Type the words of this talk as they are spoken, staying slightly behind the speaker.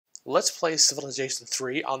Let's play Civilization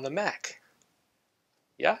 3 on the Mac.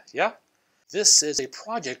 Yeah. This is a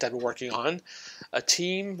project I've been working on. A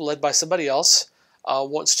team led by somebody else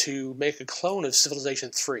wants to make a clone of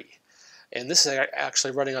Civilization 3. And this is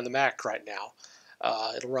actually running on the Mac right now.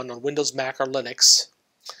 It'll run on Windows, Mac, or Linux.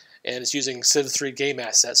 And it's using Civ3 game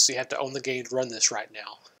assets, so you have to own the game to run this right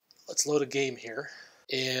now. Let's load a game here.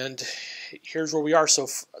 And here's where we are. So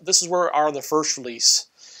this is where we are on the first release.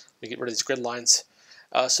 Let me get rid of these grid lines.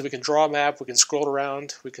 So we can draw a map, we can scroll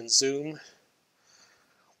around, we can zoom.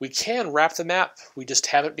 We can wrap the map, we just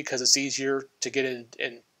haven't because it's easier to get in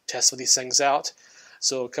and test some of these things out.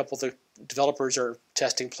 So a couple of the developers are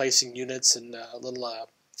testing placing units and little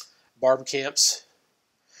barb camps.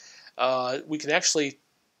 We can actually,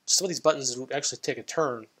 some of these buttons will actually take a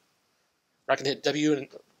turn. I can hit W, and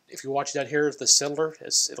if you watch down here, the settler,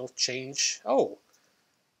 it'll change. Oh,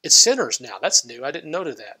 it's centers now. That's new. I didn't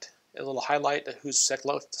notice that. A little highlight of who's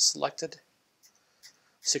selected.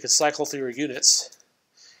 So you can cycle through your units.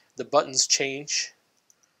 The buttons change.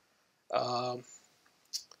 Can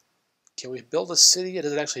we build a city? It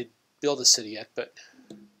doesn't actually build a city yet, but...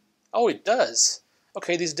 Oh, it does.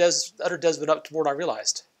 Okay, these other devs been up to more than I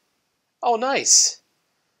realized. Oh, nice.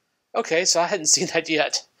 Okay, so I hadn't seen that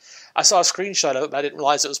yet. I saw a screenshot of it, but I didn't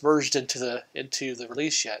realize it was merged into the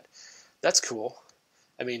release yet. That's cool.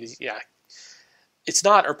 I mean, yeah. It's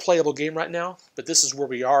not our playable game right now, but this is where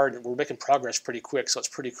we are, and we're making progress pretty quick, so it's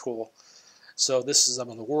pretty cool. So this is,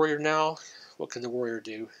 I'm on the warrior now. What can the warrior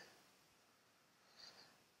do?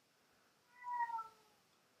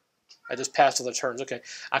 I just passed all the turns. Okay,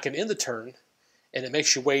 I can end the turn, and it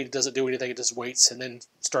makes you wait. It doesn't do anything. It just waits and then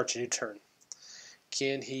starts a new turn.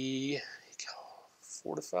 Can he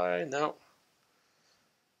fortify? No.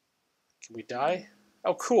 Can we die?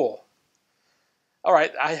 Oh, cool.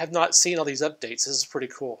 Alright, I have not seen all these updates. This is pretty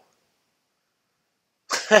cool.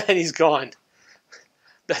 And he's gone.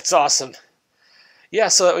 That's awesome. Yeah,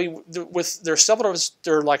 so I mean, there's several of us,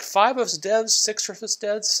 there are like 5 of us devs, 6 of us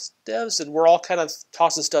devs, and we're all kind of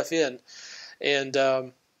tossing stuff in. And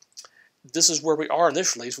this is where we are in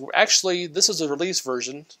this release. Actually, this is a release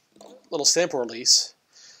version, a little sample release.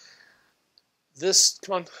 This,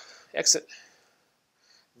 come on, exit.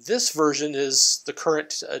 This version is the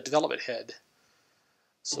current development head.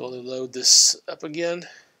 So we'll load this up again.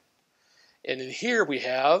 And in here we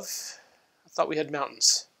have, I thought we had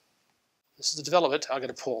mountains. This is the development. I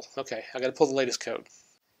gotta pull. Okay, I gotta pull the latest code.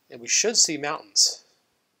 And we should see mountains.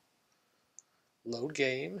 Load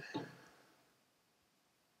game.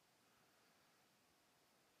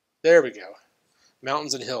 There we go.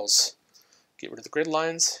 Mountains and hills. Get rid of the grid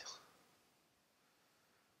lines.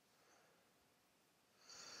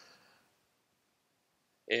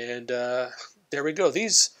 And there we go.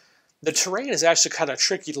 The terrain is actually kind of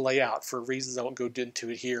tricky to lay out for reasons I won't go into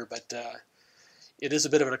it here, but it is a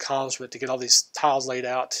bit of an accomplishment to get all these tiles laid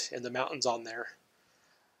out and the mountains on there.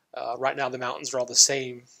 Right now the mountains are all the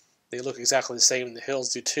same. They look exactly the same, and the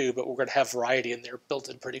hills do too, but we're going to have variety in there built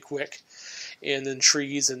in pretty quick. And then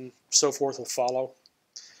trees and so forth will follow.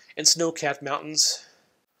 And snow-capped mountains.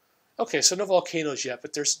 Okay, so no volcanoes yet,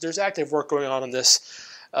 but there's active work going on this.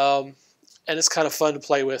 And it's kind of fun to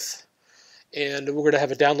play with. And we're going to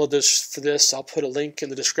have a download for this. I'll put a link in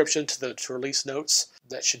the description to release notes.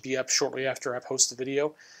 That should be up shortly after I post the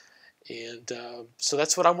video. And so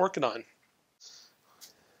that's what I'm working on.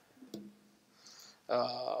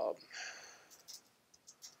 There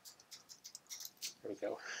we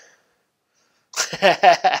go.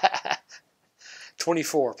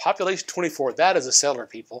 24. Population 24. That is a settler,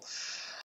 people.